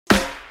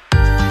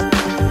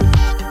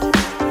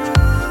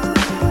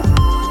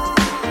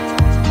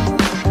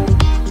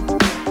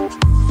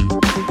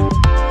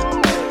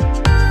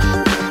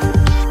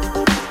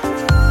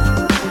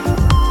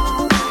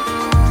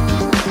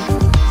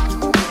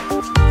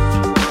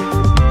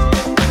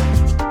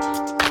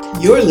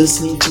You're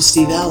listening to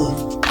Steve Allen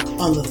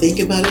on the Think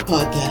About It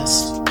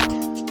podcast.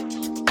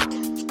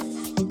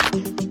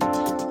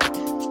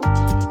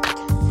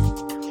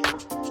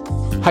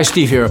 Hi,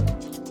 Steve here.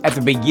 At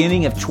the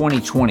beginning of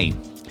 2020,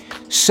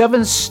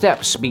 7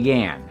 steps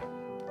began.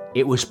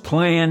 It was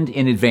planned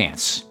in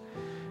advance.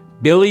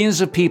 Billions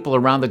of people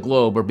around the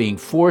globe are being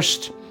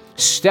forced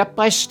step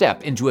by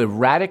step into a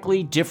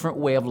radically different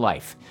way of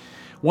life,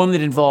 one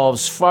that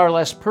involves far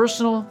less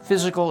personal,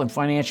 physical, and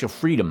financial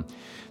freedom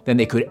than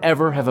they could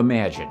ever have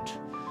imagined.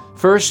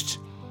 First,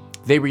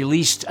 they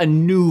released a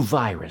new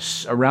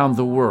virus around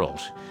the world.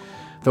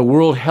 The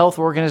World Health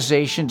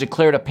Organization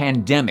declared a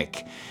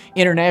pandemic.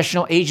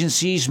 International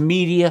agencies,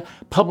 media,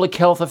 public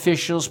health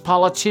officials,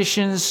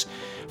 politicians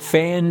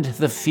fanned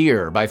the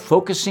fear by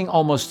focusing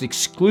almost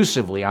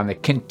exclusively on the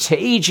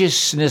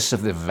contagiousness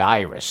of the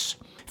virus.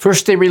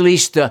 First, they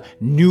released a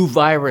new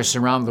virus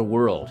around the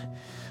world.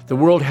 The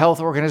World Health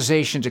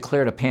Organization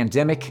declared a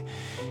pandemic.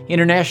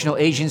 International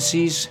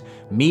agencies,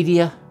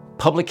 media,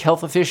 public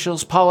health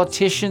officials,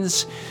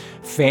 politicians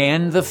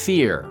fanned the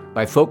fear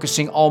by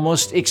focusing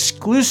almost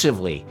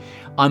exclusively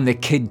on the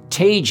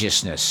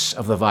contagiousness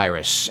of the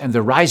virus and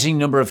the rising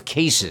number of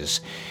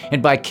cases,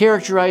 and by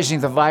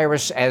characterizing the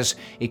virus as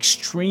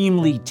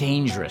extremely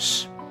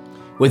dangerous.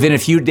 Within a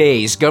few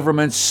days,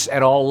 governments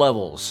at all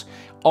levels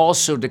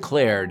also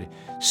declared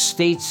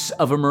states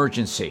of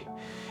emergency.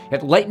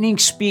 At lightning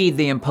speed,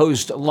 they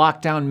imposed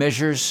lockdown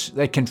measures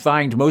that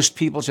confined most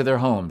people to their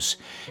homes,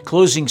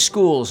 closing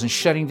schools and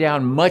shutting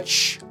down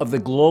much of the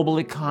global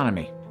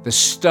economy. The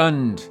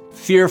stunned,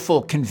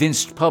 fearful,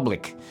 convinced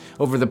public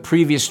over the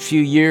previous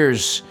few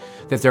years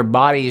that their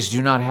bodies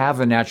do not have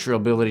the natural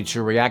ability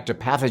to react to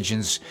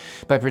pathogens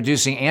by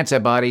producing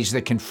antibodies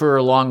that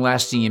confer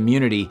long-lasting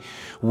immunity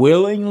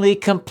willingly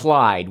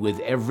complied with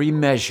every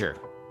measure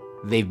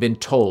they've been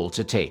told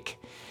to take.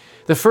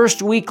 The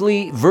first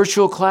weekly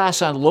virtual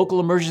class on local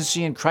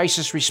emergency and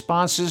crisis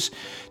responses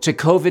to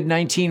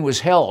COVID-19 was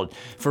held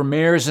for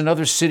mayors and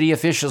other city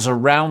officials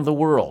around the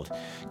world.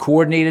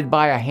 Coordinated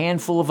by a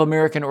handful of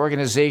American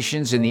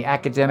organizations in the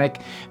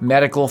academic,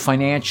 medical,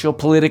 financial,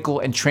 political,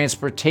 and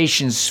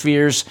transportation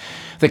spheres,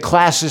 the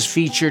classes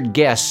featured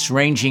guests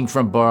ranging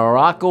from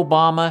Barack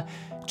Obama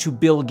to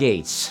Bill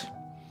Gates.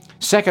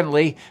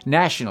 Secondly,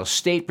 national,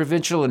 state,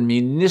 provincial, and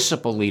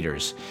municipal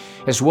leaders,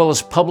 as well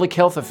as public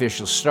health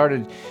officials,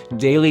 started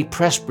daily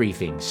press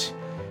briefings.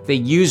 They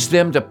used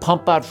them to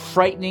pump out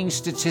frightening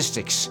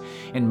statistics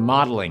and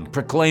modeling,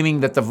 proclaiming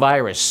that the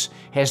virus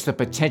has the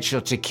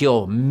potential to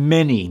kill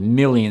many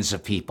millions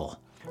of people.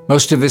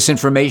 Most of this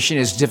information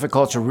is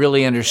difficult to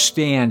really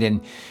understand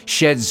and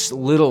sheds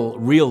little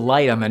real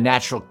light on the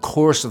natural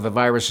course of the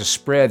virus's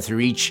spread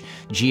through each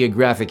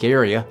geographic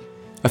area.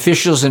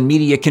 Officials and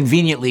media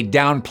conveniently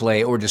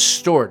downplay or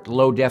distort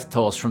low death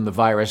tolls from the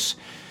virus,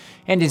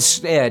 and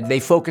instead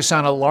they focus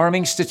on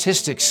alarming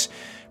statistics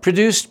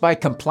produced by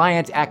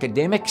compliant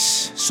academics,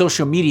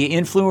 social media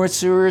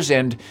influencers,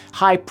 and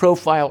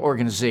high-profile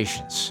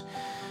organizations.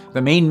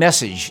 The main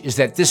message is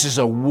that this is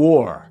a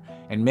war,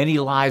 and many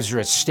lives are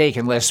at stake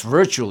unless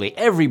virtually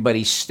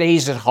everybody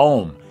stays at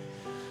home.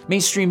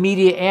 Mainstream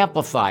media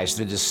amplifies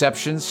the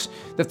deceptions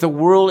that the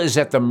world is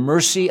at the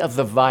mercy of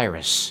the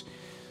virus.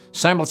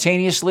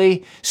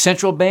 Simultaneously,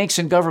 central banks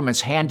and governments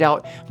hand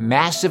out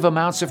massive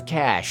amounts of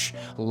cash,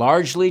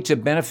 largely to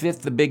benefit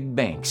the big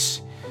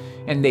banks.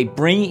 And they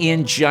bring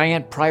in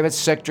giant private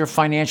sector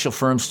financial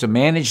firms to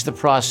manage the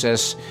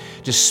process,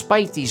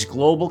 despite these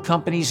global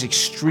companies'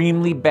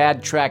 extremely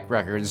bad track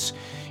records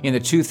in the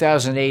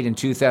 2008 and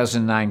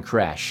 2009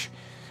 crash.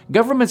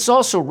 Governments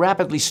also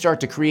rapidly start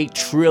to create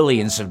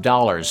trillions of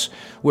dollars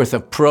worth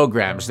of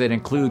programs that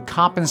include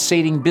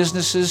compensating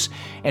businesses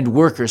and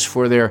workers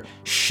for their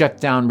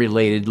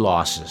shutdown-related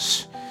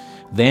losses.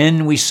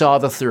 Then we saw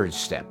the third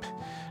step,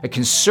 a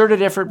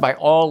concerted effort by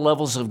all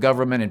levels of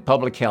government and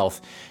public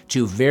health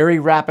to very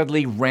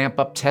rapidly ramp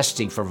up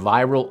testing for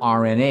viral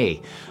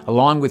RNA,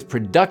 along with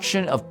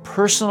production of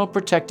personal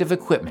protective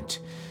equipment.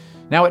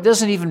 Now, it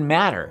doesn't even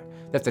matter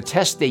that the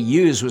test they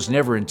used was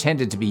never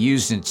intended to be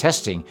used in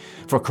testing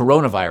for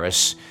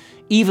coronavirus.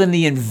 Even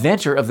the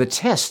inventor of the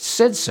test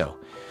said so.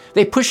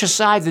 They push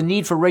aside the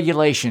need for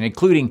regulation,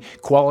 including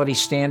quality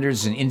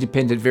standards and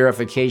independent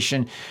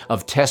verification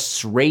of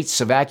tests'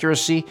 rates of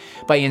accuracy,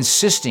 by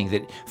insisting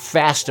that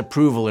fast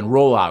approval and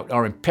rollout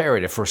are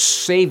imperative for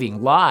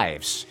saving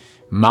lives.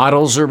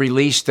 Models are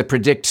released that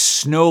predict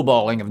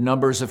snowballing of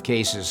numbers of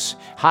cases,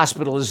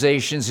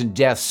 hospitalizations, and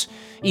deaths,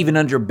 even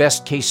under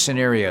best-case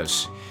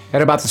scenarios.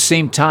 At about the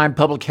same time,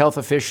 public health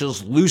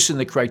officials loosen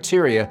the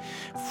criteria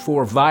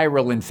for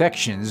viral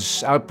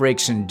infections,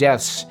 outbreaks, and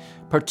deaths,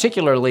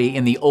 particularly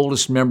in the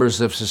oldest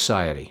members of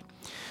society.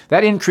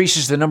 That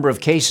increases the number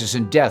of cases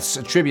and deaths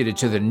attributed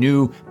to the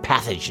new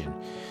pathogen.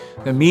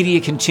 The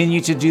media continue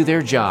to do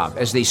their job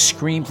as they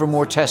scream for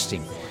more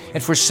testing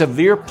and for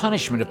severe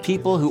punishment of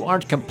people who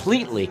aren't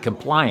completely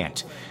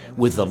compliant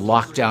with the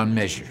lockdown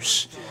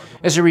measures.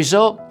 As a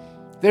result,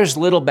 There's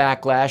little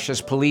backlash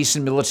as police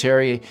and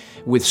military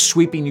with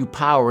sweeping new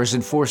powers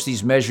enforce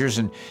these measures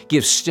and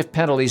give stiff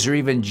penalties or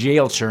even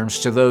jail terms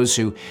to those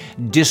who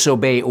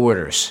disobey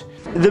orders.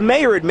 The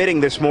mayor admitting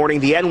this morning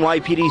the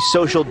NYPD's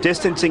social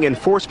distancing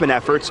enforcement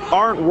efforts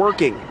aren't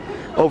working.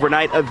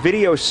 Overnight, a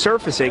video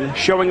surfacing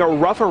showing a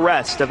rough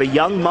arrest of a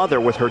young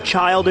mother with her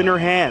child in her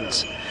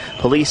hands.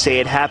 Police say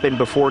it happened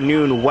before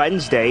noon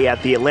Wednesday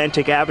at the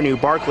Atlantic Avenue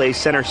Barclays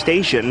Center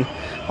station.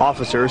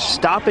 Officers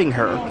stopping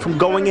her from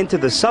going into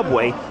the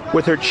subway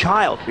with her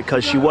child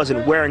because she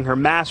wasn't wearing her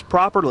mask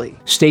properly.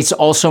 States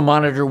also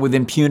monitor with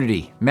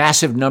impunity.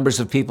 Massive numbers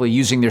of people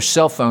using their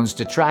cell phones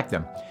to track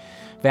them.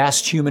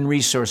 Vast human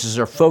resources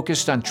are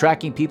focused on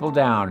tracking people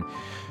down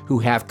who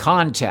have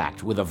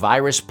contact with a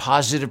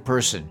virus-positive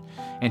person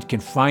and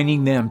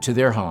confining them to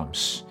their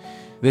homes.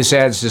 This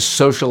adds to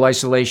social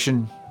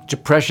isolation,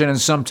 depression, and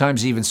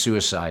sometimes even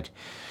suicide.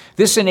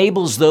 This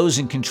enables those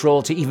in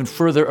control to even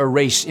further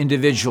erase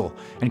individual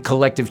and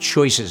collective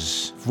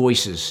choices,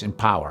 voices, and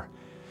power.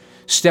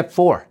 Step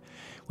 4.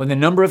 When the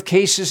number of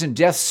cases and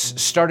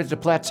deaths started to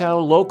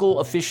plateau, local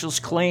officials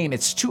claim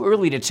it's too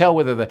early to tell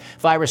whether the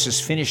virus has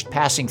finished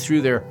passing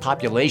through their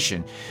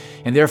population,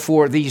 and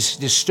therefore these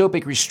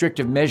dystopic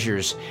restrictive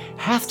measures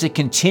have to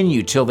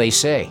continue till they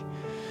say.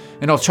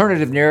 An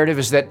alternative narrative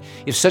is that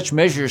if such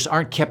measures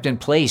aren't kept in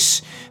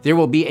place, there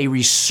will be a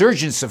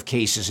resurgence of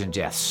cases and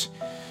deaths.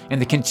 And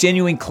the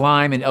continuing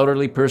climb in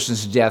elderly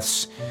persons'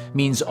 deaths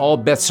means all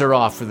bets are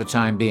off for the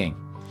time being.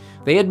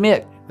 They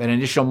admit that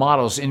initial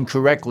models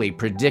incorrectly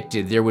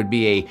predicted there would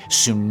be a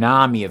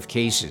tsunami of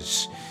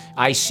cases,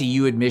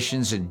 ICU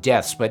admissions, and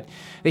deaths, but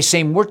they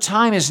say more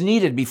time is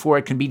needed before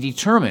it can be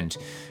determined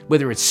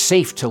whether it's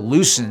safe to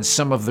loosen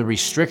some of the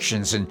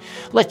restrictions and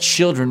let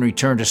children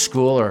return to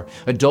school or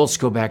adults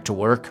go back to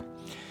work.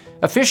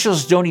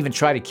 Officials don't even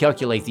try to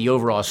calculate the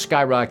overall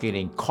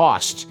skyrocketing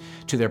cost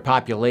to their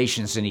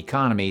populations and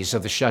economies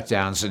of the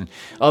shutdowns and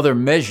other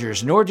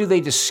measures, nor do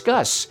they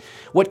discuss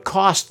what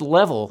cost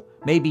level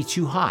may be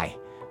too high.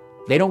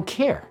 They don't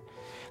care.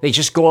 They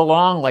just go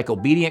along like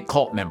obedient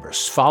cult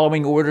members,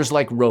 following orders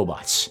like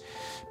robots.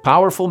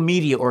 Powerful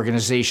media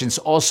organizations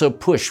also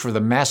push for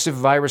the massive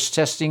virus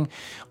testing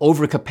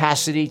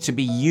overcapacity to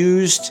be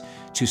used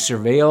to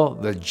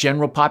surveil the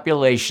general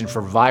population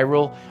for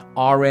viral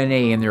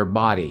RNA in their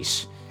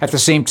bodies. At the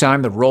same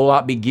time, the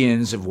rollout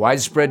begins of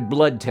widespread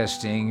blood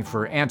testing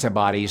for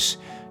antibodies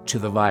to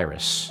the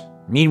virus.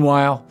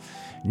 Meanwhile,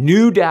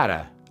 new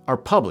data are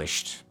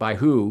published by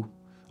who?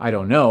 I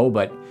don't know,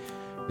 but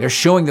they're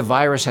showing the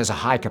virus has a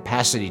high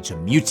capacity to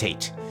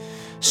mutate.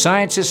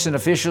 Scientists and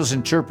officials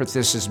interpret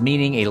this as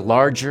meaning a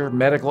larger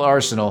medical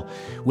arsenal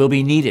will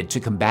be needed to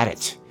combat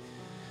it.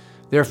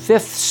 Their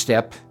fifth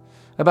step,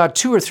 about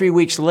 2 or 3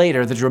 weeks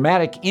later, the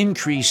dramatic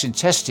increase in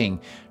testing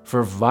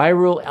for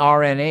viral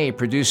RNA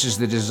produces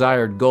the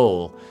desired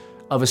goal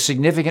of a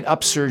significant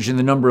upsurge in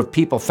the number of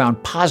people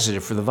found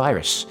positive for the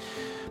virus.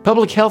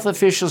 Public health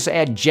officials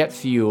add jet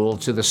fuel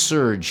to the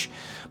surge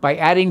by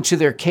adding to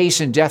their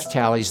case and death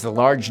tallies the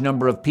large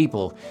number of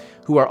people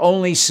who are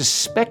only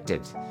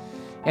suspected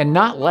and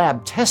not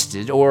lab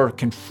tested or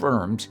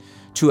confirmed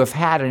to have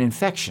had an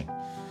infection.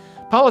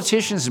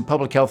 Politicians and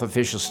public health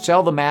officials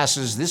tell the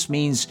masses this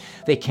means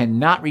they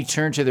cannot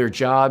return to their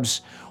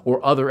jobs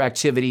or other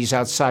activities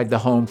outside the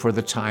home for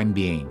the time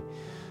being.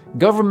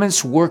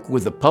 Governments work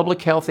with the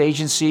public health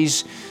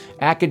agencies,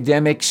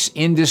 academics,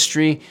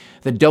 industry,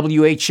 the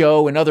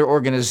WHO, and other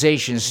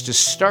organizations to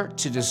start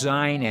to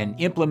design and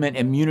implement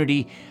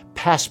immunity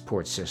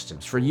passport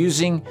systems for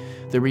using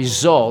the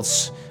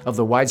results of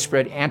the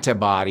widespread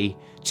antibody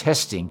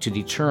testing to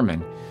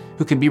determine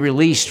who can be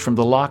released from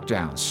the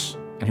lockdowns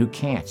and who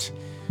can't.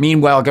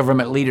 Meanwhile,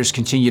 government leaders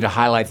continue to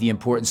highlight the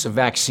importance of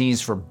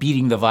vaccines for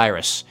beating the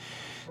virus.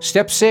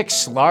 Step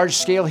 6,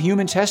 large-scale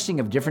human testing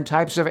of different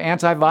types of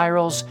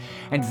antivirals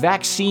and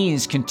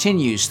vaccines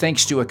continues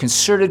thanks to a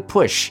concerted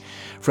push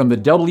from the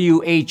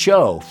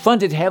WHO,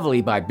 funded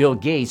heavily by Bill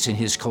Gates and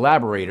his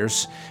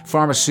collaborators,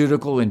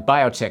 pharmaceutical and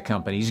biotech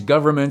companies,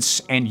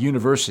 governments, and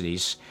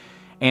universities.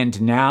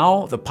 And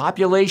now the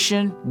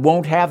population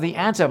won't have the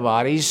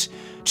antibodies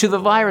to the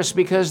virus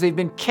because they've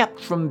been kept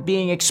from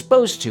being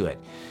exposed to it.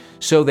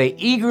 So they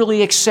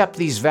eagerly accept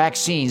these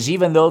vaccines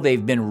even though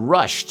they've been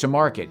rushed to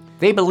market.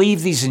 They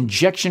believe these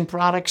injection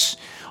products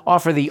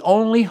offer the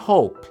only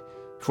hope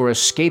for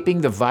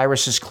escaping the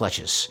virus's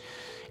clutches.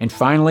 And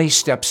finally,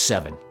 step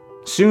 7.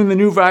 Soon the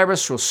new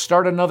virus will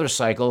start another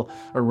cycle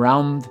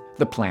around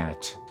the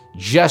planet,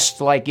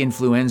 just like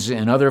influenza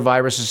and other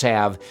viruses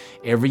have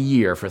every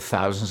year for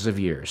thousands of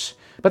years.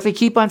 But they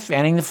keep on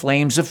fanning the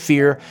flames of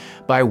fear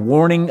by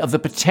warning of the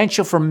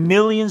potential for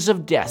millions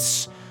of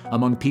deaths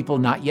among people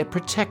not yet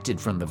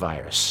protected from the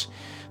virus.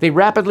 They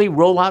rapidly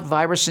roll out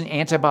virus and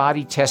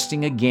antibody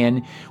testing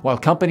again, while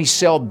companies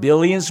sell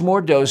billions more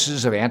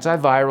doses of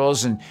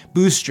antivirals and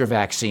booster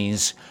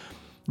vaccines.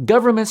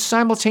 Governments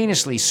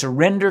simultaneously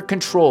surrender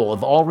control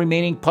of all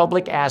remaining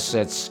public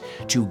assets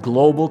to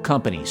global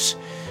companies.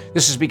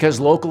 This is because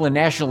local and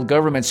national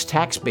governments'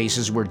 tax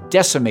bases were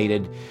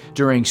decimated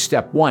during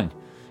Step 1.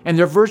 and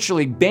they're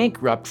virtually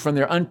bankrupt from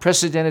their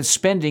unprecedented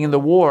spending in the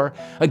war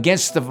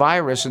against the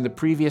virus and the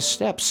previous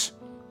steps.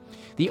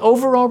 The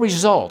overall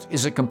result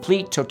is a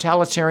complete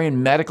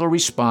totalitarian medical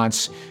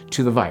response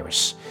to the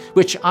virus,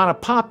 which on a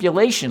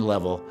population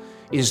level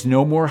is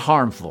no more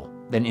harmful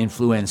than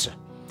influenza.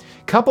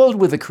 Coupled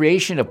with the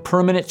creation of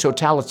permanent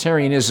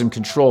totalitarianism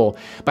control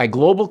by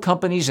global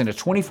companies and a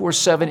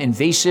 24/7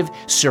 invasive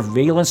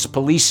surveillance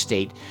police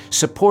state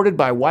supported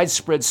by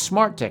widespread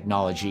smart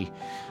technology,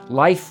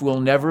 life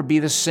will never be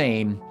the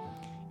same,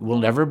 will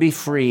never be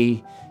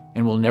free,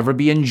 and will never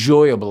be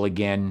enjoyable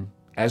again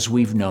as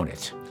we've known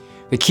it.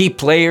 The key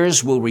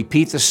players will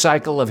repeat the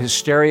cycle of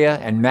hysteria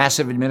and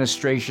massive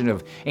administration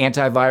of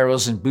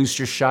antivirals and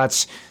booster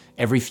shots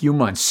every few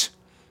months.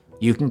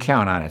 You can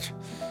count on it.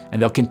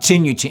 And they'll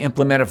continue to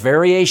implement a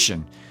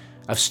variation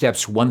of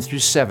steps 1 through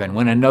 7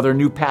 when another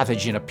new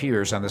pathogen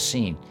appears on the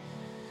scene.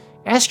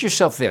 Ask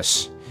yourself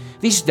this.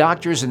 These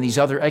doctors and these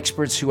other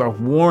experts who are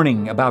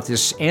warning about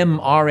this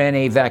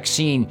mRNA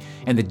vaccine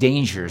and the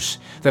dangers,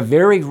 the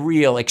very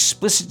real,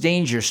 explicit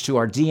dangers to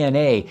our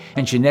DNA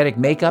and genetic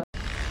makeup.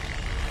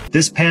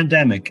 This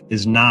pandemic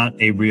is not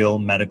a real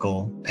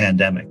medical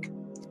pandemic.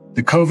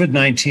 The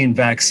COVID-19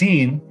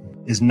 vaccine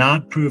is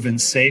not proven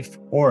safe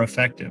or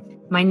effective.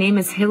 My name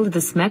is Hilde de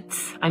Smet.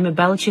 I'm a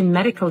Belgian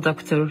medical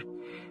doctor,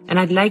 and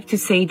I'd like to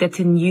say that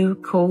the new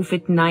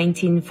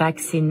COVID-19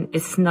 vaccine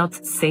is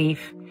not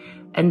safe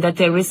and that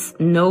there is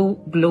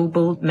no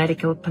global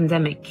medical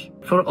pandemic.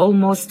 For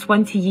almost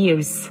 20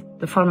 years,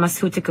 the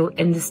pharmaceutical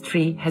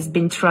industry has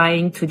been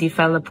trying to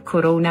develop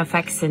corona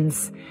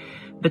vaccines,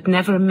 but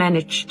never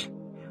managed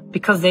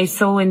because they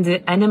saw in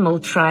the animal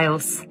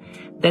trials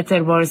that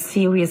there were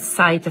serious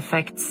side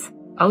effects,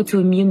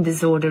 autoimmune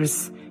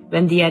disorders,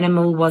 when the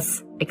animal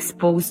was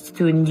exposed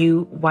to a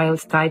new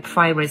wild-type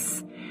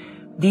virus.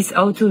 These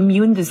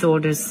autoimmune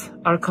disorders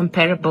are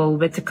comparable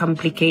with the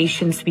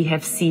complications we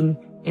have seen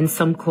in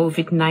some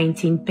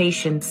COVID-19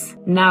 patients.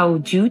 Now,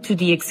 due to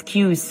the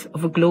excuse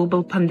of a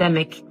global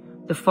pandemic,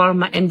 the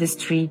pharma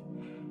industry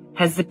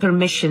has the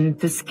permission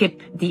to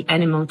skip the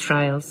animal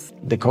trials.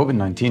 The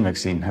COVID-19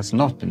 vaccine has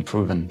not been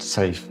proven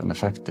safe and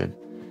effective.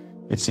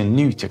 It's a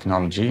new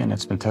technology and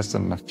it's been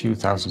tested on a few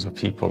thousands of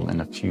people in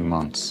a few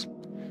months.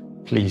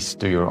 Please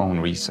do your own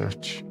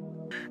research.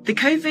 The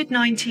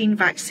COVID-19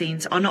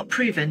 vaccines are not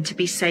proven to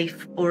be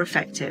safe or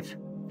effective.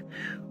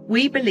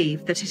 We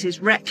believe that it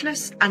is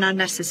reckless and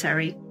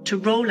unnecessary to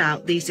roll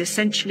out these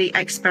essentially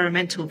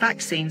experimental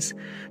vaccines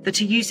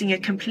that are using a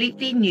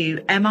completely new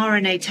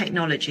mRNA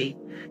technology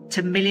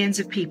to millions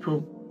of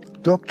people.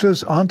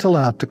 Doctors aren't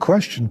allowed to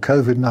question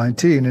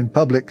COVID-19 in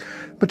public.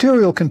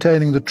 Material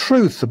containing the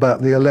truth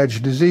about the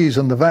alleged disease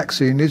and the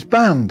vaccine is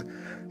banned.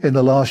 In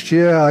the last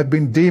year, I've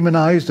been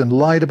demonized and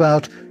lied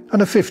about,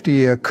 and a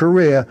 50-year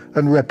career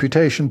and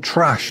reputation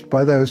trashed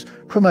by those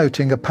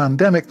promoting a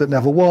pandemic that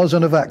never was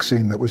and a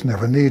vaccine that was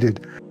never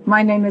needed.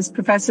 My name is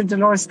Professor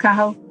Dolores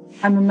Cahill.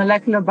 I'm a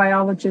molecular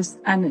biologist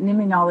and an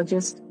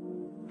immunologist.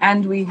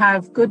 And we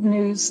have good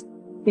news.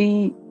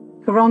 The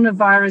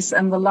coronavirus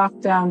and the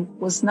lockdown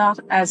was not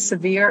as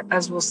severe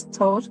as was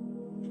thought.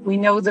 We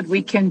know that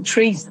we can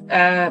treat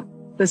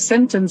the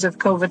symptoms of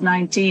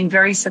COVID-19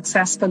 very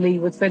successfully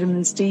with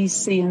vitamins D,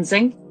 C, and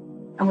zinc,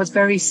 and with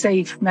very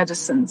safe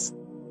medicines.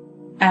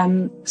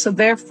 So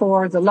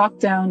therefore, the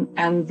lockdown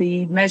and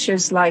the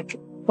measures like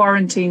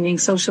quarantining,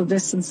 social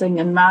distancing,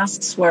 and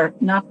masks were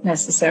not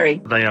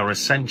necessary. They are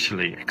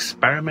essentially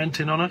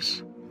experimenting on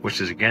us,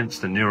 which is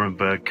against the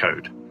Nuremberg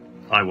Code.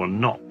 I will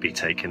not be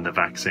taking the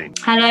vaccine.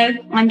 Hello,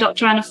 I'm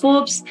Dr. Anna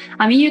Forbes.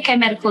 I'm a UK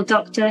medical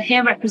doctor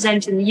here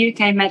representing the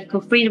UK Medical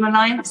Freedom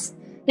Alliance.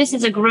 This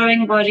is a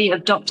growing body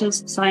of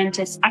doctors,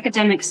 scientists,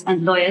 academics,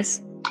 and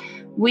lawyers.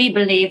 We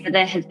believe that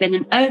there has been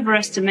an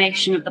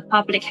overestimation of the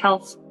public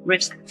health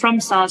risk from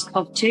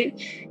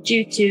SARS-CoV-2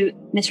 due to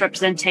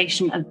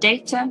misrepresentation of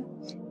data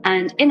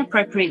and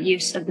inappropriate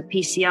use of the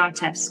PCR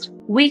test.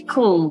 We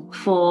call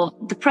for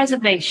the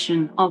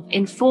preservation of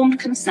informed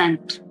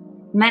consent,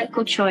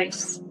 medical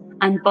choice,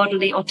 and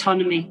bodily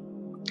autonomy.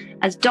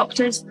 As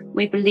doctors,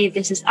 we believe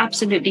this is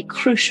absolutely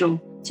crucial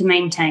to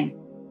maintain.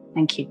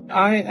 Thank you.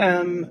 I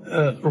am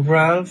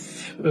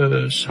Ralph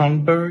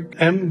Sundberg,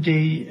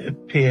 MD,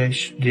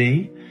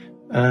 PhD,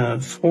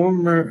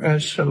 former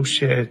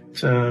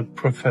associate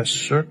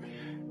professor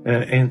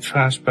in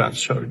transplant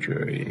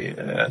surgery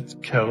at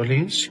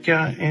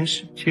Karolinska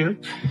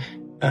Institute.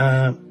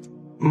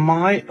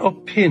 My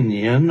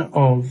opinion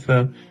of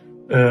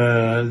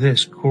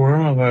this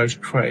coronavirus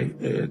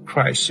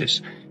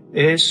crisis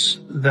is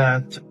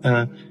that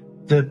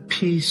the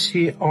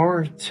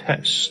PCR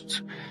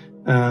test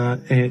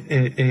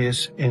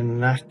is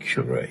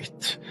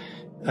inaccurate.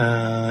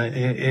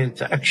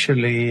 It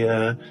actually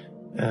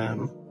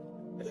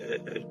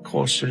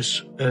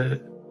causes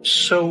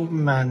so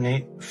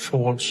many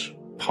false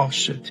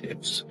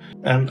positives,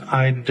 and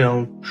I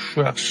don't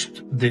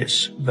trust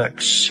this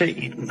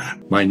vaccine.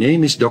 My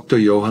name is Dr.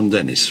 Johan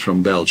Dennis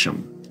from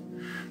Belgium.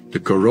 The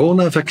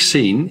corona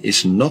vaccine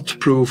is not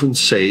proven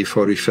safe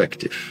or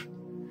effective.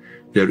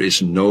 There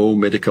is no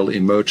medical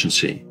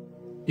emergency.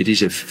 It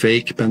is a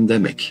fake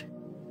pandemic.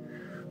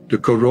 The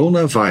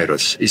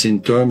coronavirus is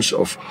in terms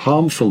of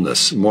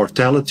harmfulness,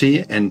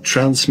 mortality and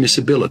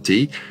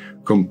transmissibility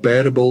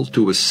comparable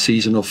to a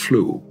seasonal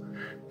flu,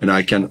 and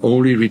I can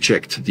only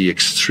reject the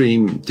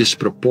extreme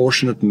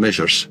disproportionate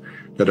measures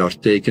that are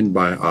taken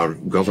by our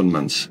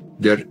governments.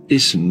 There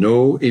is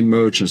no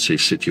emergency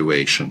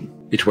situation.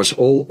 It was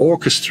all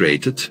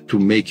orchestrated to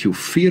make you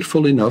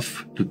fearful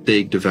enough to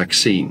take the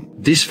vaccine.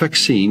 This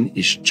vaccine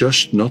is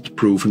just not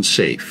proven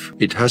safe.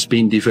 It has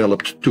been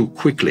developed too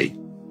quickly.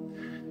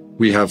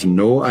 We have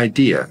no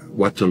idea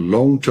what the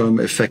long-term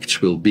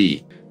effects will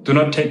be. Do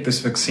not take this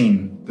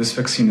vaccine. This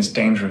vaccine is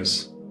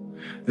dangerous.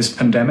 This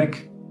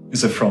pandemic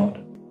is a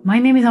fraud. My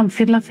name is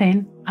Amfir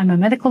Lafayne. I'm a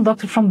medical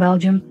doctor from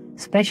Belgium,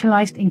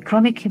 specialized in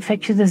chronic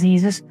infectious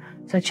diseases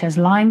such as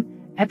Lyme,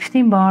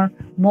 Epstein-Barr,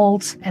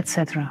 molds,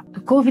 etc. The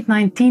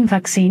COVID-19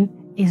 vaccine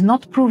is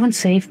not proven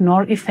safe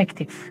nor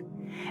effective.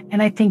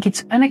 And I think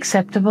it's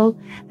unacceptable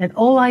that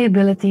all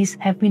liabilities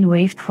have been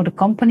waived for the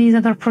companies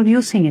that are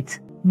producing it.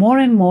 More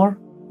and more,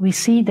 we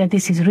see that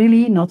this is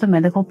really not a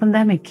medical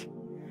pandemic.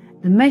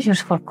 The measures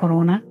for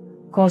corona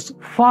cause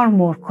far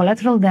more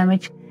collateral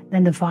damage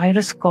than the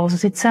virus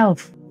causes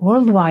itself.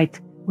 Worldwide,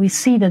 we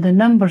see that the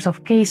numbers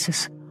of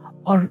cases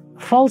are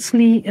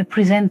falsely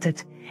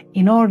presented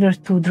in order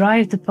to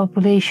drive the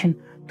population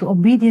to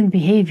obedient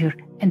behavior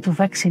and to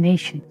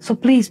vaccination. So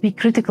please be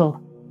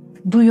critical.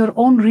 Do your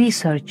own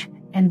research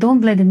and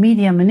don't let the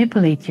media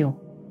manipulate you.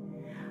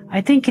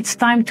 I think it's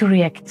time to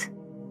react.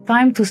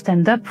 Time to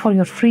stand up for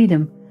your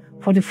freedom,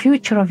 for the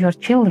future of your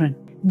children.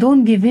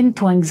 Don't give in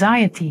to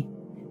anxiety,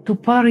 to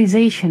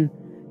polarization,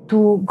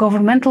 to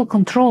governmental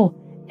control,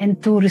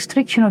 and to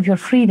restriction of your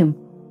freedom,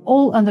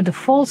 all under the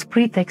false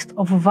pretext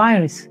of a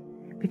virus,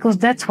 because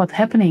that's what's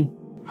happening.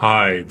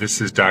 Hi,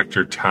 this is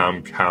Dr.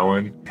 Tom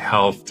Cowan.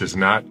 Health does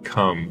not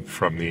come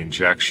from the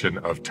injection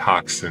of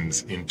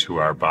toxins into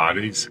our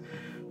bodies,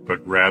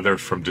 but rather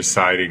from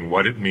deciding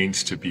what it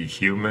means to be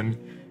human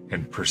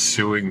and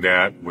pursuing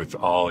that with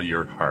all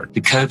your heart.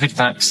 The COVID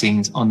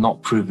vaccines are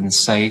not proven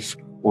safe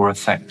or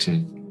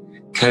effective.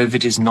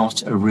 COVID is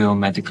not a real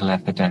medical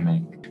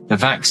epidemic. The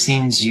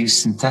vaccines use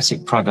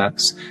synthetic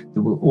products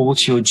that will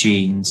alter your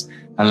genes,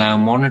 allow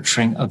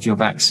monitoring of your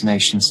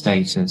vaccination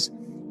status,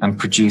 and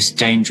produce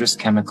dangerous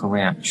chemical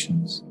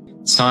reactions.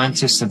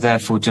 Scientists are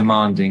therefore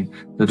demanding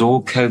that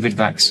all COVID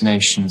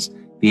vaccinations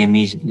be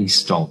immediately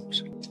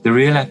stopped. The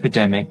real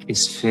epidemic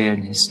is fear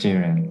and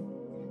hysteria.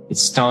 It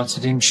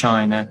started in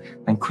China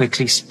and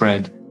quickly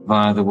spread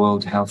via the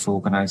World Health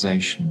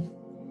Organization.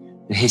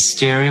 The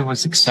hysteria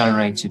was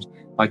accelerated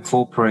by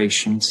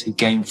corporations who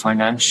gained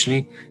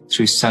financially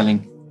through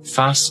selling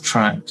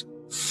fast-tracked,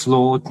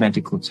 flawed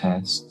medical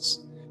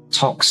tests,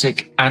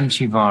 toxic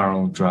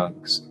antiviral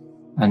drugs,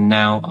 and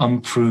now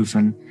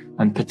unproven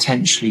and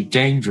potentially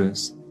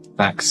dangerous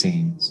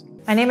vaccines.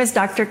 My name is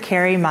Dr.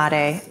 Carrie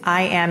Made.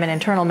 I am an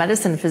internal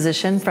medicine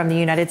physician from the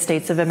United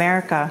States of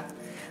America.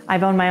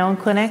 I've owned my own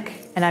clinic,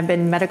 and I've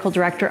been medical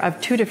director of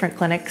 2 different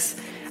clinics,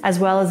 as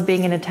well as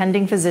being an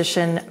attending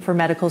physician for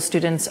medical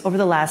students over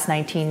the last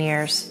 19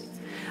 years.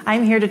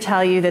 I'm here to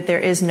tell you that there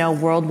is no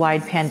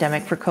worldwide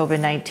pandemic for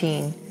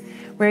COVID-19.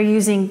 We're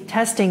using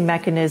testing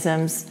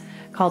mechanisms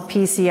called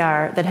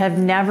PCR that have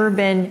never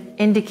been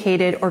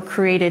indicated or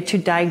created to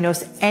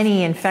diagnose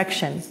any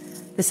infection.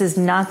 This is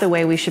not the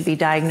way we should be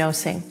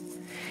diagnosing.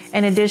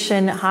 In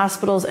addition,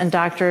 hospitals and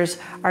doctors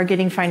are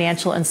getting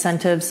financial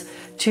incentives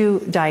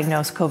to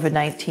diagnose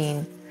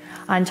COVID-19.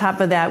 On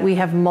top of that, we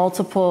have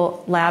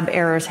multiple lab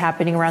errors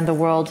happening around the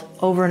world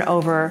over and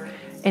over,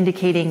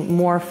 indicating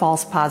more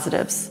false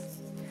positives.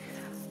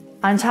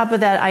 On top of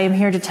that, I am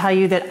here to tell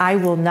you that I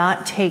will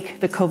not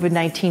take the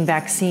COVID-19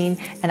 vaccine,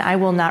 and I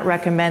will not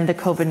recommend the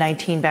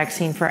COVID-19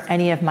 vaccine for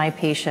any of my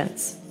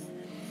patients.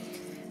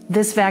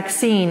 This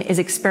vaccine is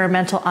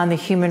experimental on the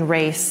human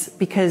race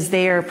because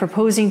they are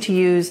proposing to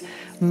use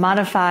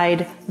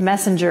modified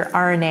messenger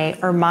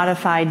RNA or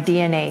modified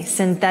DNA,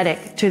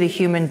 synthetic to the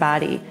human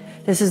body.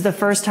 This is the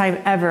first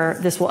time ever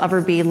this will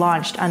ever be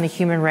launched on the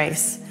human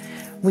race.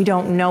 We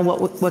don't know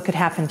what could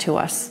happen to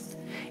us.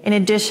 In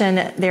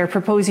addition, they're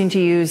proposing to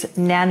use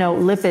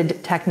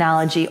nanolipid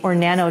technology or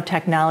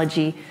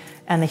nanotechnology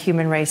on the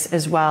human race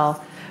as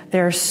well.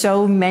 There are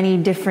so many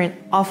different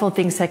awful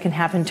things that can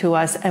happen to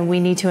us, and we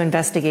need to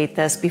investigate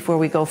this before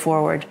we go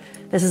forward.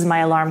 This is my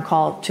alarm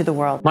call to the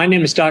world. My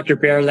name is Dr.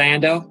 Bear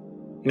Lando,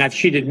 and I've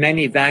treated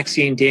many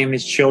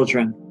vaccine-damaged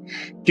children.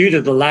 Due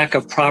to the lack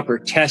of proper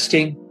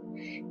testing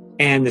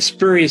and the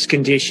spurious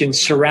conditions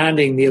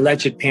surrounding the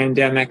alleged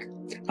pandemic,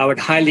 I would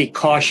highly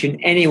caution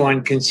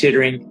anyone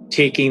considering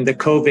taking the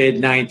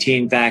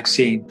COVID-19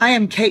 vaccine. I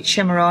am Kate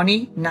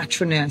Shemirani,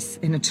 natural nurse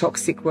in a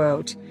toxic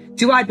world.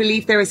 Do I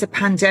believe there is a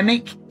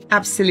pandemic?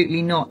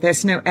 Absolutely not.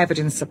 There's no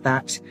evidence of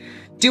that.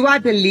 Do I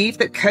believe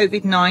that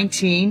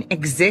COVID-19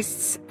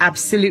 exists?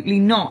 Absolutely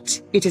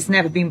not. It has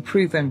never been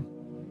proven.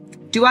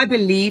 Do I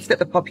believe that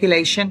the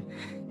population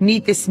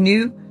need this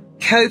new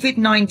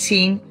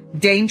COVID-19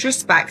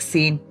 dangerous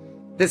vaccine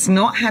that's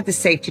not had the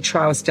safety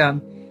trials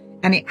done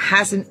and it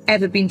hasn't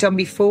ever been done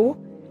before?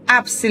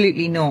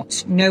 Absolutely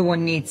not. No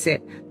one needs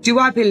it. Do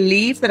I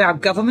believe that our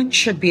government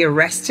should be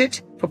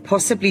arrested for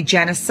possibly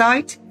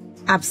genocide?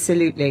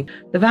 Absolutely.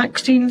 The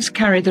vaccines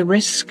carry the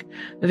risk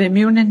of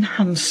immune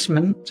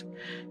enhancement.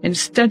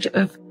 Instead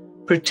of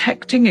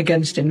protecting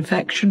against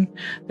infection,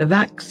 the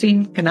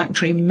vaccine can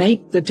actually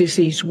make the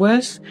disease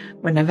worse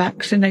when a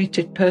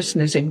vaccinated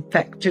person is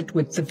infected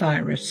with the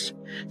virus.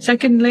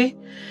 Secondly,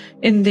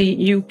 in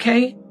the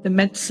UK, the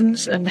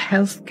Medicines and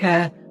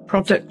Healthcare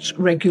Products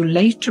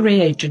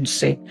Regulatory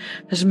Agency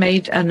has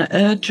made an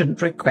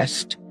urgent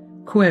request.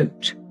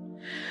 Quote,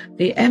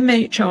 "The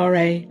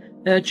MHRA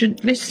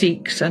urgently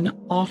seeks an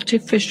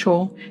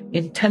artificial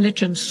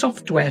intelligence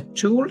software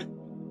tool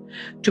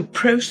to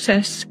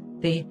process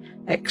the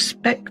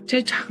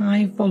expected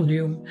high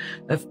volume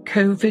of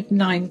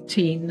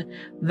COVID-19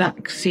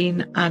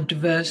 vaccine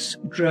adverse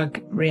drug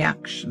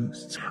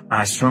reactions."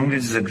 I strongly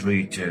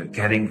disagree to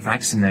getting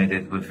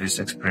vaccinated with this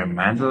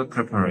experimental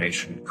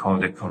preparation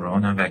called the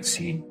corona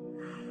vaccine.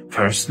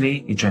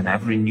 Firstly, each and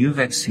every new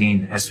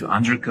vaccine has to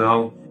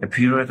undergo a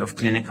period of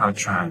clinical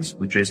trials,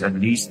 which is at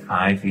least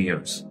 5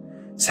 years.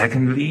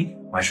 Secondly,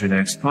 why should I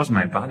expose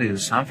my body to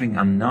something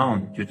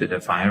unknown due to the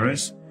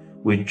virus,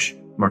 which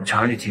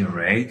mortality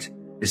rate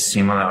is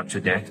similar to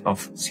that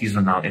of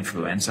seasonal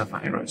influenza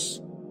virus?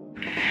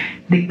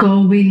 The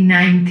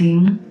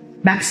COVID-19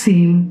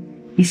 vaccine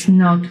is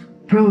not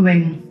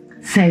proven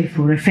safe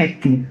or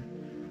effective.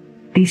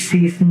 This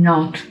is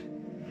not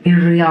a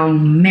real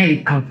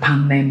medical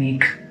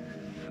pandemic.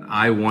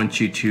 I want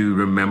you to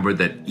remember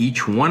that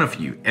each one of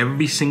you,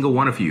 every single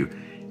one of you,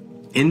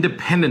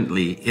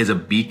 independently is a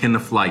beacon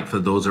of light for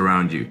those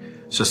around you.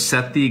 So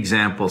set the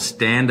example,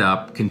 stand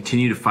up,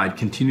 continue to fight,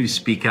 continue to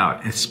speak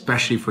out,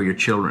 especially for your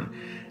children.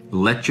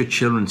 Let your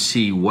children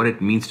see what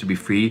it means to be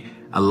free.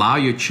 Allow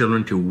your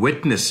children to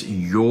witness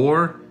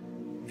your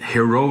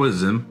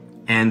heroism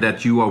and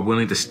that you are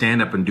willing to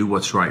stand up and do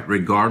what's right,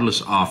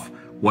 regardless of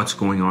what's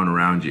going on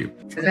around you.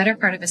 For the better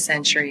part of a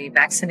century,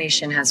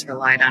 vaccination has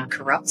relied on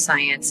corrupt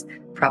science,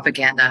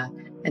 propaganda,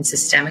 and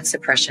systemic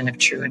suppression of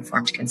true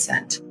informed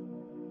consent.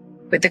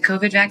 With the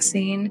COVID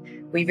vaccine,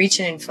 we reach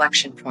an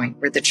inflection point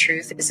where the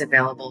truth is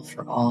available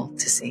for all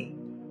to see.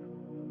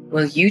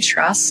 Will you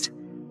trust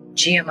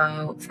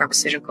GMO,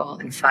 pharmaceutical,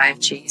 and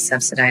 5G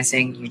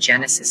subsidizing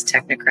eugenicist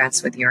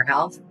technocrats with your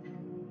health?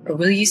 Or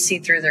will you see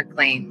through their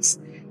claims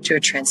to a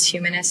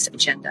transhumanist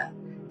agenda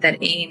that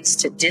aims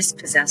to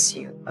dispossess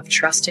you of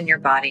trust in your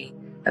body,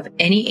 of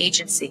any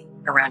agency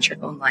around your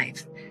own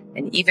life,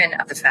 and even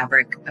of the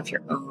fabric of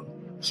your own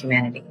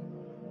humanity?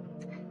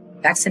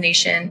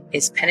 Vaccination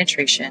is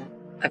penetration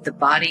of the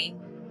body,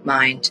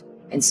 mind,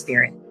 and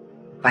spirit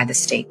by the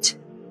state.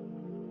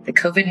 The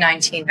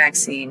COVID-19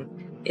 vaccine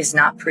is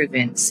not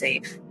proven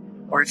safe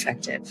or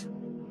effective.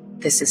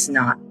 This is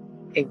not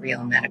a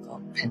real medical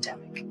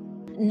pandemic.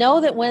 Know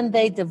that when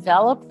they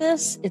develop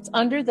this, it's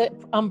under the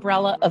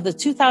umbrella of the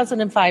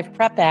 2005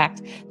 PrEP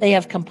Act. They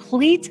have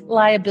complete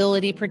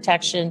liability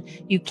protection.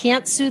 You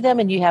can't sue them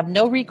and you have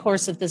no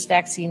recourse if this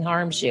vaccine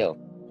harms you.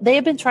 They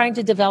have been trying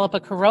to develop a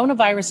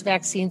coronavirus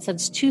vaccine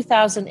since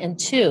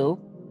 2002,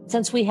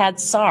 since we had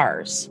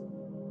SARS.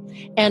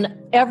 And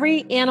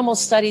every animal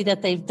study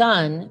that they've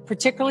done,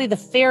 particularly the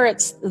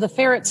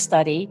ferret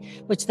study,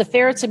 which the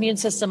ferret's immune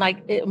system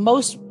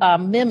most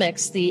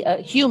mimics the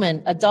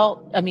human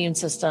adult immune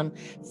system.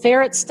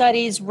 Ferret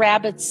studies,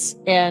 rabbits,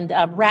 and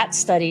rat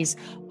studies,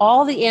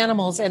 all the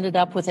animals ended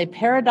up with a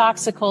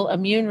paradoxical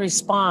immune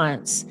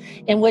response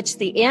in which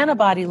the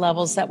antibody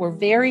levels that were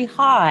very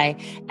high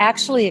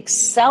actually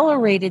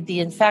accelerated the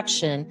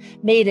infection,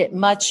 made it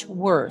much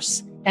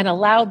worse, and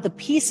allowed the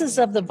pieces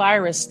of the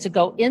virus to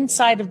go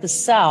inside of the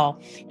cell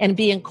and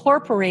be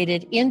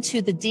incorporated into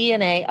the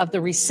DNA of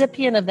the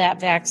recipient of that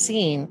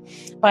vaccine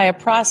by a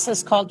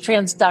process called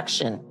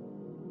transduction.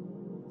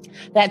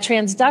 That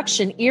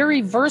transduction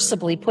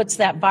irreversibly puts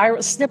that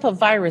snip of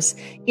virus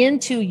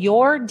into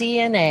your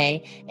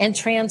DNA and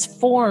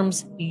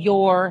transforms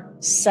your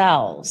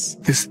cells.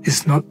 This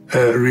is not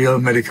a real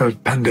medical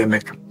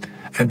pandemic,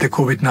 and the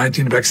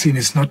COVID-19 vaccine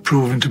is not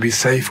proven to be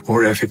safe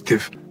or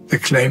effective. The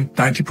claimed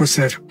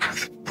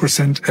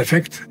 90%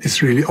 effect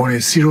is really only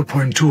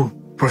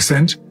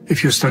 0.2%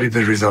 if you study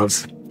the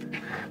results.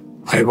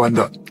 I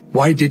wonder,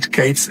 why did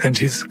Gates and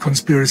his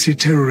conspiracy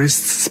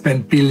terrorists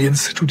spend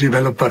billions to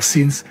develop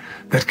vaccines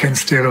that can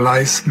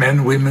sterilize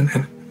men, women,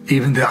 and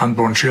even their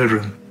unborn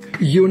children?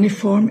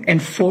 Uniform and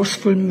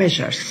forceful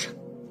measures,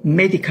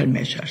 medical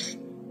measures,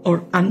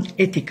 are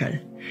unethical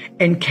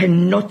and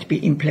cannot be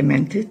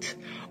implemented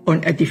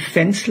on a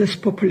defenseless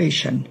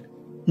population,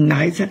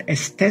 neither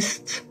as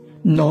tests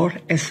nor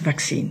as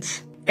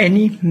vaccines.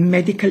 Any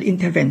medical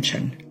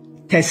intervention,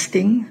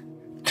 testing,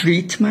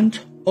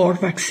 treatment, or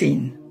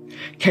vaccine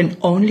can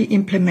only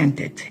implement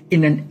it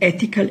in an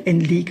ethical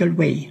and legal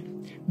way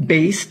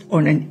based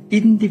on an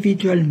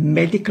individual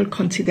medical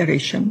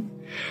consideration,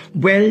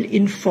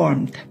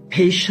 well-informed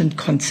patient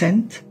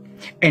consent,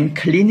 and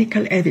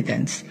clinical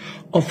evidence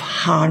of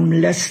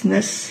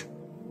harmlessness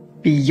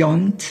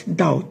beyond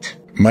doubt.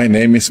 My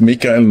name is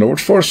Mikael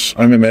Nordfors.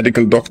 I'm a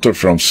medical doctor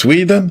from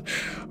Sweden,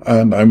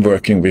 and I'm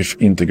working with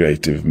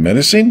integrative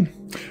medicine.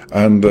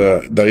 And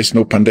there is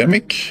no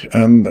pandemic,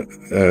 and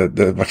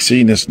the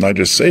vaccine is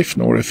neither safe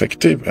nor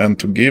effective. And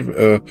to give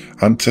an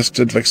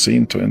untested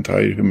vaccine to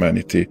entire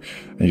humanity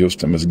and use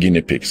them as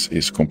guinea pigs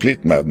is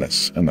complete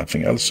madness and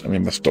nothing else, and we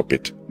must stop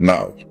it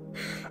now.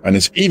 And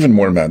it's even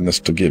more madness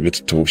to give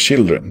it to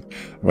children,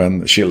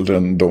 when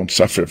children don't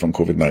suffer from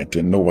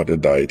COVID-19. Nobody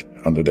died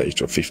under the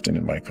age of 15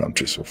 in my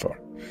country so far.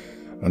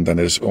 And then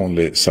there's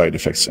only side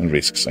effects and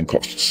risks and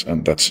costs,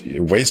 and that's a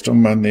waste of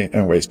money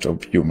and waste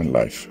of human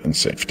life and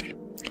safety.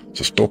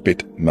 So stop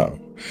it now.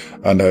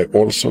 And I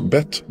also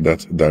bet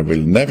that there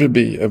will never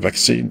be a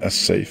vaccine as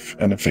safe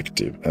and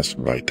effective as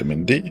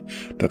vitamin D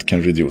that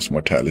can reduce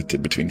mortality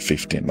between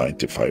 50 and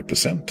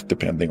 95%,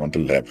 depending on the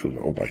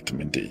level of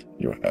vitamin D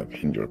you have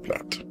in your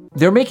blood.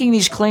 They're making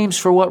these claims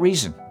for what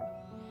reason?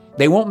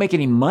 They won't make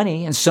any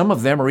money, and some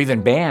of them are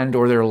even banned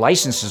or their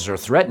licenses are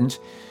threatened.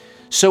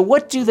 So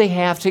what do they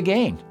have to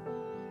gain?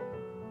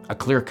 A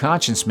clear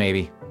conscience,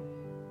 maybe.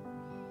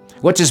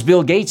 What does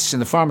Bill Gates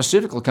and the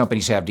pharmaceutical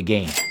companies have to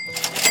gain?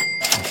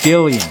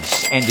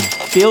 Billions and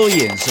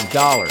billions of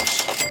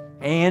dollars,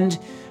 and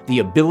the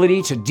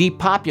ability to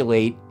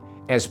depopulate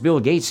as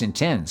Bill Gates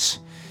intends.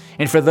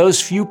 And for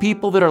those few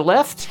people that are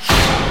left,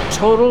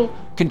 total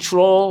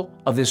control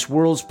of this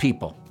world's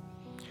people.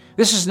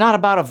 This is not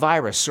about a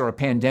virus or a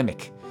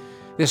pandemic.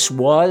 This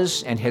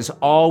was and has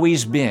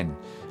always been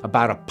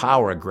about a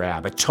power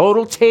grab, a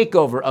total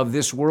takeover of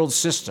this world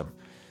system.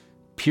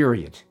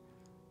 Period.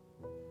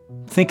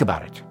 Think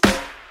about it.